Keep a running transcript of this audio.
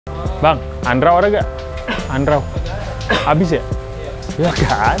Bang, Andrao ada gak? Andrao. Habis ya? Ya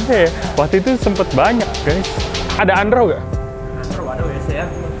gak ada ya. Waktu itu sempet banyak guys. Ada Andrao gak? Andrao ada WC-an.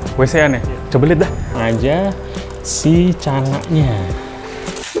 WC-an ya? Coba lihat dah. Aja si Channanya.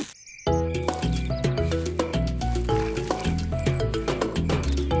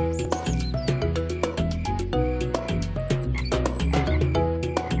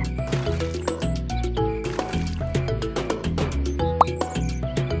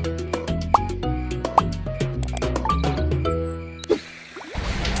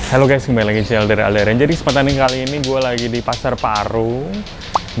 Halo guys, kembali lagi di channel dari Aldarian. Jadi kesempatan kali ini gue lagi di Pasar Parung.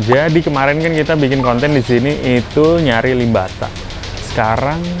 Jadi kemarin kan kita bikin konten di sini itu nyari limbata.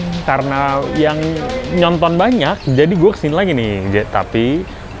 Sekarang karena yang nyonton banyak, jadi gue kesini lagi nih. Tapi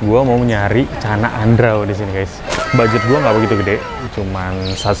gue mau nyari Channa Andrao di sini guys. Budget gue nggak begitu gede,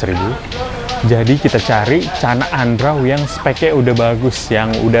 cuman 100.000. Jadi kita cari Channa Andrao yang speknya udah bagus,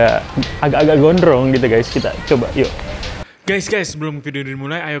 yang udah agak-agak gondrong gitu guys. Kita coba yuk. Guys, sebelum video ini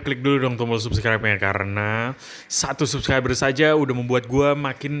dimulai, ayo klik dulu dong tombol subscribe-nya karena 1 subscriber saja udah membuat gue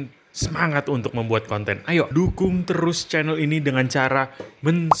makin semangat untuk membuat konten. Ayo, dukung terus channel ini dengan cara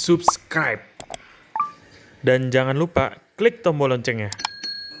mensubscribe. Dan jangan lupa klik tombol loncengnya.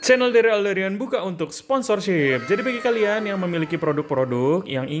 Channel dari Aldarian buka untuk sponsorship. Jadi bagi kalian yang memiliki produk-produk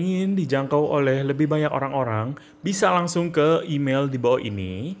yang ingin dijangkau oleh lebih banyak orang-orang, bisa langsung ke email di bawah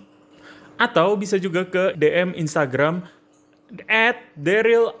ini. Atau bisa juga ke DM Instagram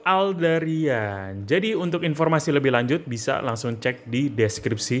 @Dariel Aldarian. Jadi untuk informasi lebih lanjut bisa langsung cek di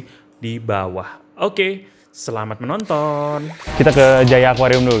deskripsi di bawah. Oke, selamat menonton. Kita ke Jaya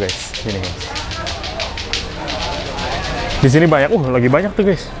Aquarium dulu guys. Sini guys. Di sini banyak, lagi banyak tuh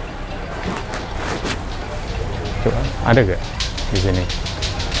guys. Coba, ada gak di sini?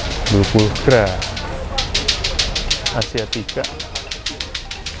 Blue pulcra, asiatica.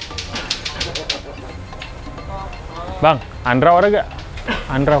 Bang, Andrao ada gak?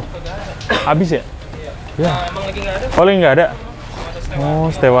 Andrao. Habis ya? Ya. Emang lagi nggak ada? Oh, lagi nggak ada? Oh,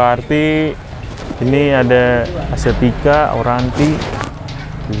 Stewarti. Ini ada asiatica, oranti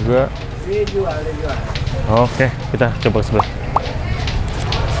juga. Oke, kita coba sebelah.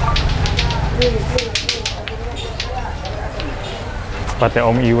 Tempatnya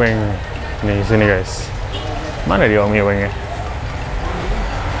Om Iweng. Nih, sini guys. Mana dia Om Iwengnya?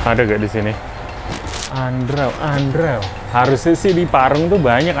 Ada gak di sini? Andrao. Harusnya sih di Parung tuh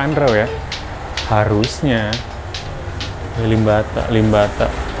banyak Andrao ya. Harusnya. Limbata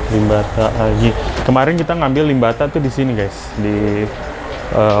lagi. Kemarin kita ngambil limbata tuh di sini guys, di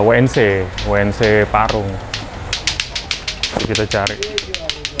WNC Parung. Jadi kita cari.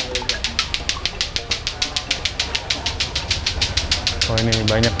 Oh, ini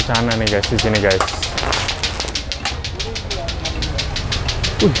banyak Channa nih guys di sini guys.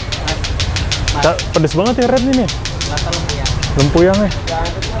 Pedes banget ya red ini. Lempuyangnya.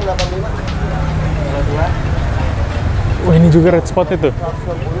 Wah, ini juga red spot itu.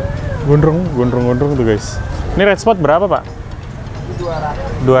 Gondrong tuh guys. Ini red spot berapa pak?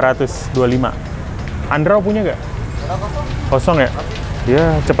 225. Andrao punya nggak? Kosong ya?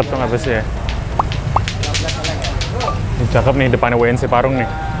 Ya cepet tuh habisnya ya. Ini cakep nih depannya WNC Parung nih.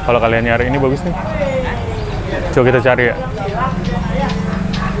 Kalau kalian nyari ini bagus nih. Coba kita cari ya.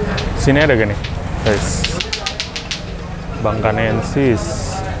 Sini ada gak nih guys?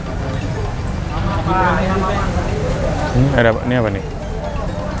 Bangkanensis. Ini apa nih?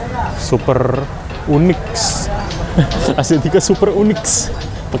 Super Unix. Asiatica Super Unix.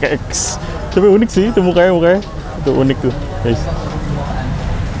 Pakai X. Tapi unik sih itu mukanya. Itu unik tuh guys.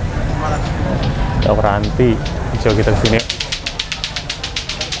 Ranti. Coba kita kesini.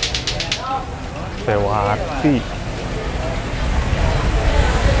 Tewati.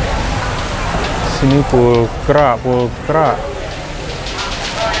 Ini pulcra. Oh,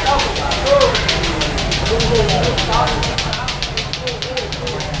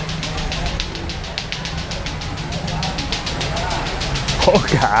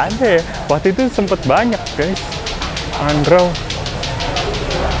 gak ada ya. Waktu itu sempet banyak guys. Andrao.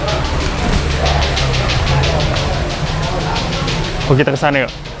 Oh, kita kesana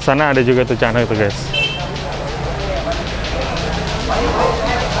yuk. Sana ada juga tuh Channa itu guys.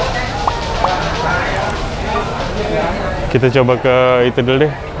 Kita coba ke itu dulu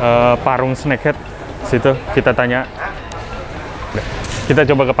deh, Parung Snakehead. Situ kita tanya. Kita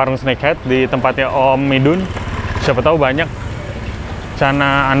coba ke Parung Snakehead di tempatnya Om Midun. Siapa tahu banyak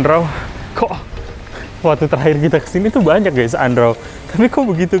Channa Andrao. Kok waktu terakhir kita kesini tuh banyak guys Andrao. Tapi kok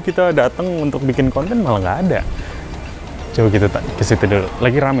begitu kita datang untuk bikin konten malah nggak ada. Coba kita ke situ dulu.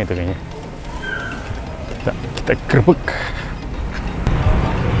 Lagi rame tuh kayaknya. Kita gerbek.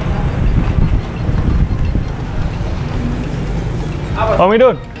 Om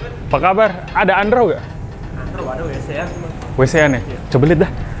Idun, apa kabar? Ada Andro nggak? Andro ada WC-an. WC-an ya? Coba lihat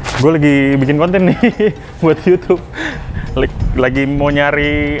dah. Gue lagi bikin konten nih buat YouTube. Lagi mau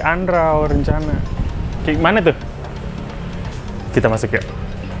nyari Andrao rencana. Kayak mana tuh? Kita masuk ya.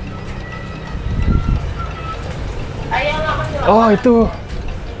 Oh itu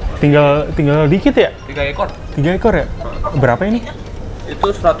tinggal dikit ya? 3 ekor. 3 ekor ya? Berapa ini? Itu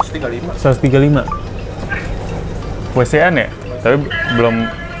 135. 135. WC-an ya? Tapi belum,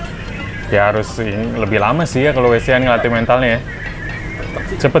 ya harus ini lebih lama sih ya kalau WC-an ngelatih mentalnya ya.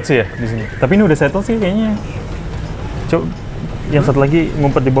 Cepet sih ya di sini. Tapi ini udah settle sih kayaknya. Coba yang satu lagi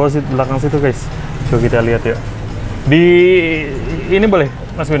ngumpet di bawah situ, belakang situ guys. Coba kita lihat ya. Di ini boleh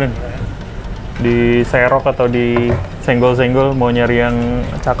Mas Bidun? Di serok atau di senggol-senggol mau nyari yang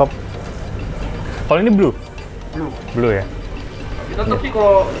cakep. Kalau ini blue? Blue ya? Kita tapi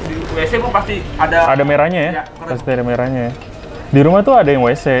kalau di WC mah pasti ada merahnya ya? Ya, Pasti ada merahnya ya. Di rumah tuh ada yang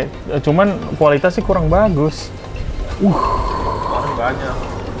WC, cuman kualitasnya kurang bagus. orang banyak.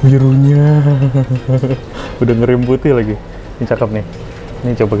 Birunya. Udah ngerim putih lagi. Ini cakep nih.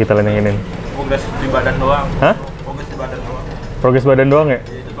 Ini coba kita lenengin. Progres di badan doang. Hah? Progres di badan doang. Progres badan doang ya?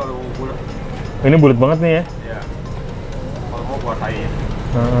 Ya, itu kalau bulat. Ini bulat banget nih ya? Ya. Kalau mau buat air.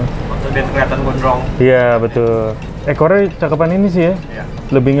 Heeh. Dia kelihatan gondrong. Iya betul. Ekornya cakepan ini sih ya. Iya.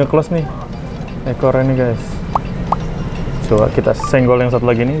 Lebih nge-close nih. Ekornya nih guys. Coba kita senggol yang satu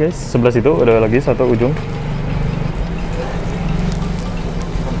lagi nih guys. Sebelah situ ada lagi satu ujung.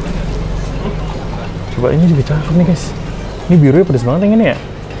 Coba ini juga cakep nih guys. Ini birunya pedes banget yang ini ya.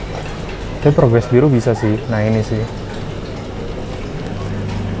 Tapi progres biru bisa sih. Nah ini sih.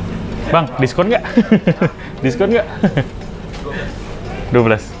 Bang, diskon nggak? Diskon nggak?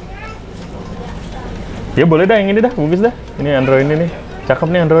 12. Ya boleh dah yang ini dah, bagus dah. Ini Android ini nih. Cakep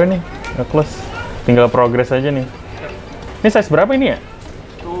nih Android ini. Nge-close. Tinggal progres aja nih. Ini size berapa ini ya?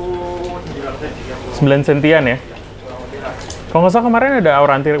 Itu 9 cm. 9 sentian ya? Kalau nggak salah kemarin ada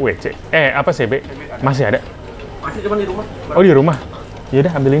Auranti WC. Apa CB? Masih ada? Masih cuma di rumah. Oh di rumah? Ya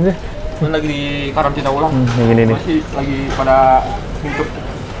udah ambilin deh. Ini lagi di karantina ulang. Yang ini nih. Masih lagi pada hidup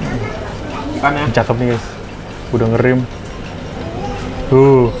ikannya. Cakep nih guys. Udah ngerim.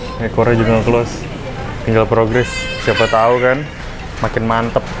 Ekornya juga nge-close. Tinggal progres. Siapa tahu kan makin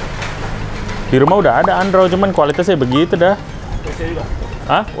mantep. Di rumah udah ada Android, cuman kualitasnya begitu dah. WC juga.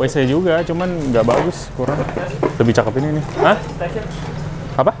 Hah? WC juga, cuman nggak bagus, kurang. Lebih cakep ini nih. Hah?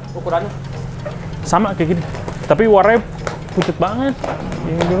 Apa? Ukurannya Sama kayak gini. Tapi warnanya pucat banget.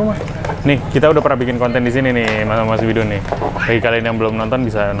 Ini di rumah. Nih, kita udah pernah bikin konten di sini nih, Mas Widun nih. Bagi kalian yang belum nonton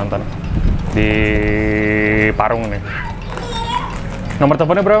bisa nonton di Parung nih. Nomor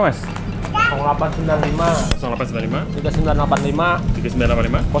teleponnya berapa, Mas? 0895 0895 3985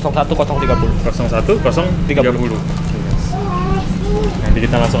 3985 01030. 01030. Nanti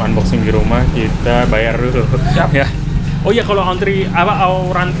kita langsung unboxing di rumah, kita bayar dulu. Siap. Ya. Oh iya, kalau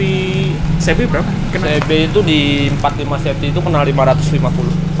Auranti CB berapa? CB itu di 45 cm itu kena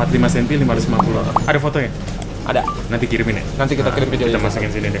 550. 45 cm 550. Ada fotonya? Ada. Nanti kirimin ya? Nanti kita kirim video. Kita masukin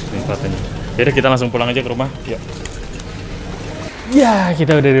sini deh nih fotonya. Jadi kita langsung pulang aja ke rumah. Ya. Ya,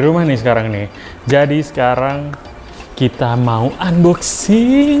 kita udah di rumah nih sekarang nih. Jadi sekarang kita mau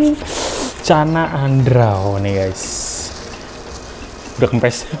unboxing Channa Andrao nih guys. Udah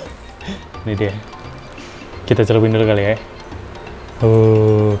kempes. Ini dia. Kita celupin dulu kali ya.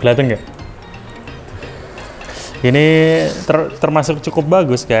 Kelihatan nggak? Ini termasuk cukup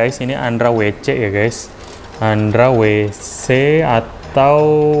bagus guys. Ini Andrao WC ya guys. Andrao WC atau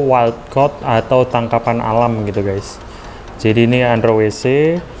wild caught atau tangkapan alam gitu guys. Jadi ini Andrao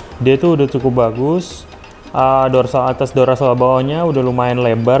WC, dia tuh udah cukup bagus. Dorsal atas, dorsal bawahnya udah lumayan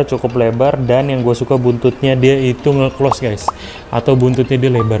lebar, cukup lebar. Dan yang gue suka buntutnya dia itu nge-close guys. Atau buntutnya dia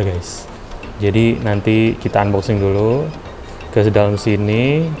lebar guys. Jadi nanti kita unboxing dulu ke dalam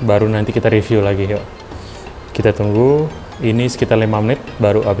sini, baru nanti kita review lagi yuk. Kita tunggu, ini sekitar 5 menit,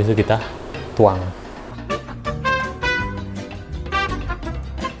 baru habis itu kita tuang.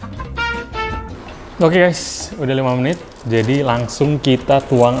 Oke guys, udah 5 menit, jadi langsung kita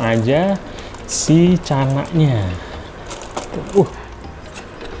tuang aja si cananya.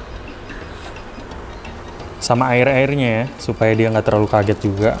 Sama air-airnya ya, supaya dia nggak terlalu kaget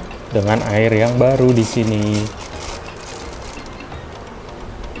juga dengan air yang baru di sini.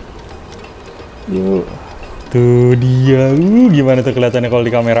 Yuk, tuh dia. Gimana tuh kelihatannya kalau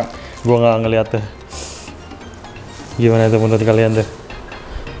di kamera? Gua nggak ngeliat tuh. Gimana tuh menurut kalian tuh?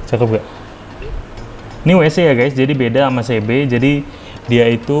 Cakep gak? Ini WC ya guys, jadi beda sama CB. Jadi dia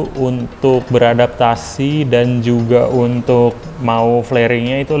itu untuk beradaptasi dan juga untuk mau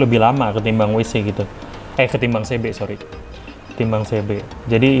flaringnya itu lebih lama ketimbang WC gitu. Ketimbang CB, sorry. timbang CB.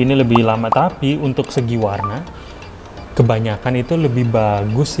 Jadi ini lebih lama, tapi untuk segi warna kebanyakan itu lebih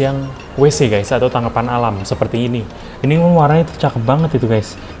bagus yang WC guys, atau tangkapan alam seperti ini. Ini warnanya itu cakep banget itu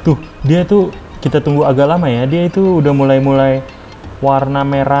guys. Tuh, dia tuh kita tunggu agak lama ya. Dia itu udah mulai warna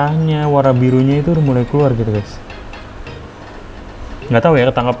merahnya, warna birunya itu udah mulai keluar gitu guys. Nggak tahu ya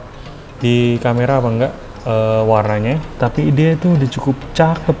ketangkap di kamera apa enggak warnanya, tapi dia tuh udah cukup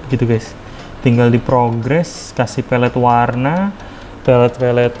cakep gitu guys. Tinggal di progress, kasih pelet warna,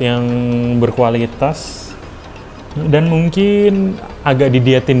 pelet-pelet yang berkualitas, dan mungkin agak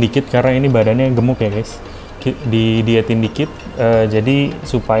didietin dikit karena ini badannya gemuk ya guys. Didietin dikit, jadi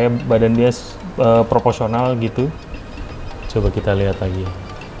supaya badan dia proporsional gitu. Coba kita lihat lagi.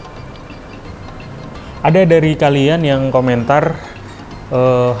 Ada dari kalian yang komentar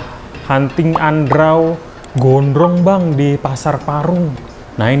hunting Andrao gondrong bang di Pasar Parung.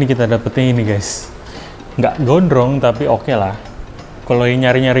 Nah ini kita dapetin ini guys. Nggak gondrong tapi oke lah. Kalau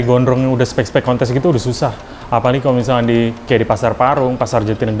nyari-nyari gondrong yang udah spek-spek kontes gitu udah susah. Apalagi kalau misalnya kayak di Pasar Parung, Pasar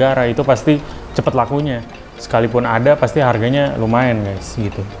Jatinegara itu pasti cepet lakunya. Sekalipun ada pasti harganya lumayan guys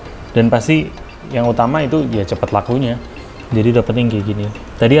gitu. Dan pasti yang utama itu ya cepet lakunya. Jadi dapetin kayak gini.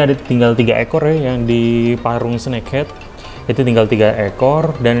 Tadi ada tinggal 3 ekor ya yang di Parung Snakehead. Itu tinggal 3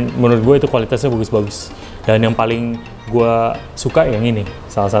 ekor dan menurut gue itu kualitasnya bagus-bagus. Dan yang paling gue suka yang ini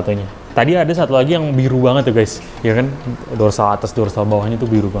salah satunya. Tadi ada satu lagi yang biru banget tuh guys, ya kan, dorsal atas dorsal bawahnya tuh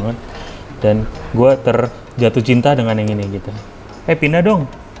biru banget. Dan gue terjatuh cinta dengan yang ini gitu. Pindah dong,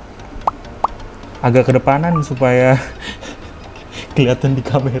 agak kedepanan supaya kelihatan di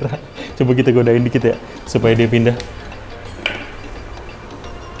kamera. Coba kita godain dikit ya supaya dia pindah.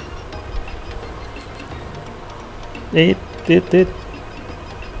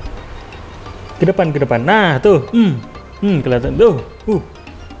 Ke depan. Nah tuh, kelihatan tuh.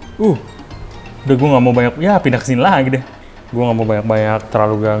 Udah gue nggak mau banyak, ya pindah ke sini lagi deh. Gue nggak mau banyak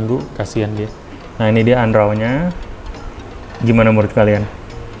terlalu ganggu, kasihan dia. Nah ini dia Andrao-nya. Gimana menurut kalian?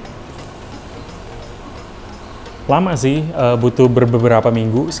 Lama sih, butuh beberapa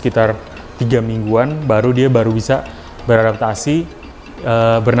minggu, sekitar 3 mingguan baru dia bisa beradaptasi,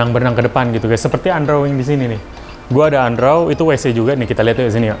 berenang-berenang ke depan gitu guys. Seperti Andrao yang di sini nih. Gue ada Andrao, itu WC juga nih, kita lihat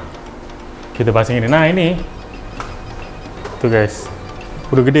ya sini ya. Kita pasang ini. Nah ini, tuh guys,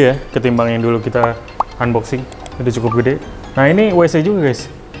 udah gede ya ketimbang yang dulu kita unboxing. Udah cukup gede. Nah ini WC juga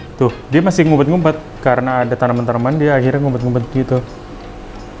guys. Tuh, dia masih ngumpet-ngumpet karena ada tanaman-tanaman, dia akhirnya ngumpet-ngumpet gitu.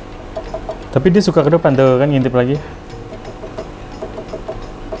 Tapi dia suka ke depan tuh kan, ngintip lagi.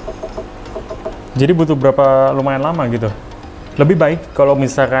 Jadi butuh lumayan lama gitu. Lebih baik kalau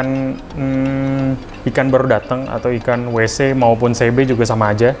misalkan ikan baru datang atau ikan WC maupun CB juga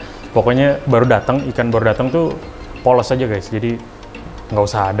sama aja. Pokoknya ikan baru datang tuh polos aja guys. Jadi nggak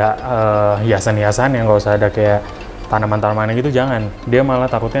usah ada hiasan-hiasan, yang nggak usah ada kayak tanaman-tanaman gitu, jangan. Dia malah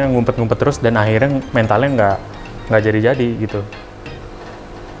takutnya ngumpet-ngumpet terus dan akhirnya mentalnya nggak jadi-jadi gitu.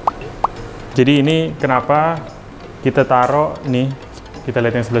 Jadi ini kenapa kita taruh nih, kita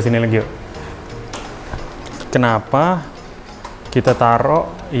lihat yang sebelah sini lagi yuk. Kenapa kita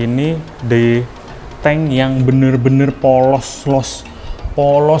taruh ini di tank yang bener-bener polos,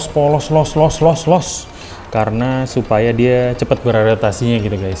 karena supaya dia cepat beradaptasinya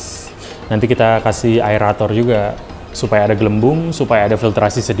gitu guys. Nanti kita kasih aerator juga supaya ada gelembung, supaya ada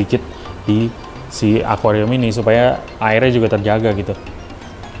filtrasi sedikit di si akuarium ini supaya airnya juga terjaga gitu.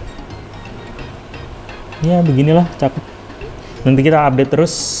 Ya beginilah, cakep. Nanti kita update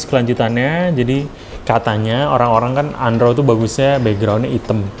terus kelanjutannya. Jadi katanya orang-orang kan Andrao tuh bagusnya backgroundnya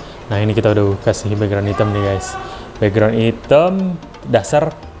hitam. Nah ini kita udah kasih background hitam nih guys. Background hitam,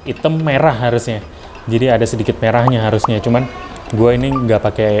 dasar hitam merah harusnya. Jadi ada sedikit merahnya harusnya. Cuman gue ini nggak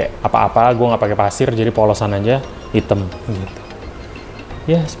pakai apa-apa, gue nggak pakai pasir, jadi polosan aja hitam gitu.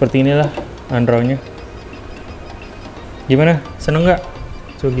 Ya seperti inilah Andrao-nya. Gimana? Seneng nggak?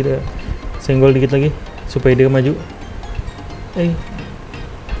 Coba kita senggol dikit lagi supaya dia maju.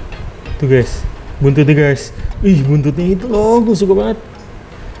 Tuh guys, buntutnya guys. Buntutnya itu loh, gue suka banget.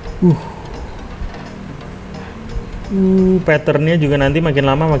 Patternnya juga nanti makin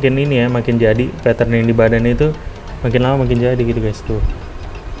lama makin ini ya, makin jadi. Pattern yang di badan itu makin lama makin jadi gitu guys tuh.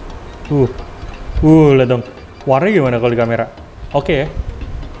 Lihat dong. Warnanya gimana kalau di kamera? Oke ya?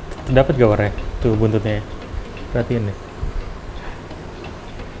 Dapat gak warnanya? Tuh buntutnya ya. Perhatiin deh.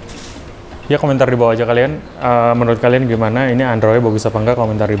 Ya komentar di bawah aja kalian, menurut kalian gimana, ini Andrao-nya bagus apa enggak,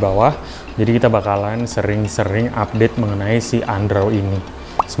 komentar di bawah. Jadi kita bakalan sering-sering update mengenai si Andrao ini.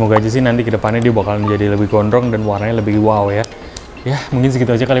 Semoga aja sih nanti kedepannya dia bakalan jadi lebih gondrong dan warnanya lebih wow ya. Ya mungkin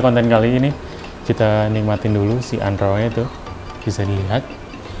segitu aja kali konten kali ini. Kita nikmatin dulu si Andrao-nya tuh, bisa dilihat.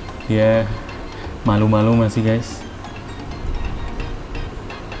 Ya malu-malu masih guys.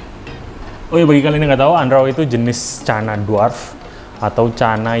 Oh ya, bagi kalian yang nggak tahu, Andrao itu jenis Channa dwarf atau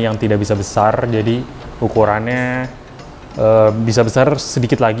Channa yang tidak bisa besar. Jadi ukurannya bisa besar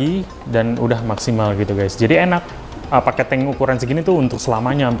sedikit lagi dan udah maksimal gitu guys. Jadi enak. Pakai tank ukuran segini tuh untuk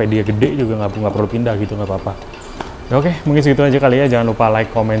selamanya, sampai dia gede juga nggak perlu pindah gitu, nggak apa-apa. Oke, mungkin segitu aja kali ya. Jangan lupa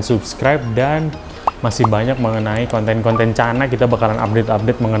like, comment, subscribe, dan masih banyak mengenai konten-konten Channa. Kita bakalan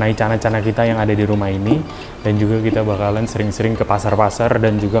update-update mengenai Channa-Channa kita yang ada di rumah ini. Dan juga kita bakalan sering-sering ke pasar-pasar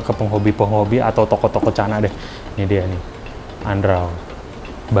dan juga ke penghobi-penghobi atau toko-toko Channa deh. Ini dia nih, Andrao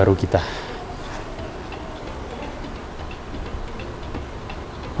baru kita.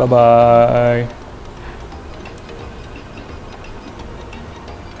 Bye-bye.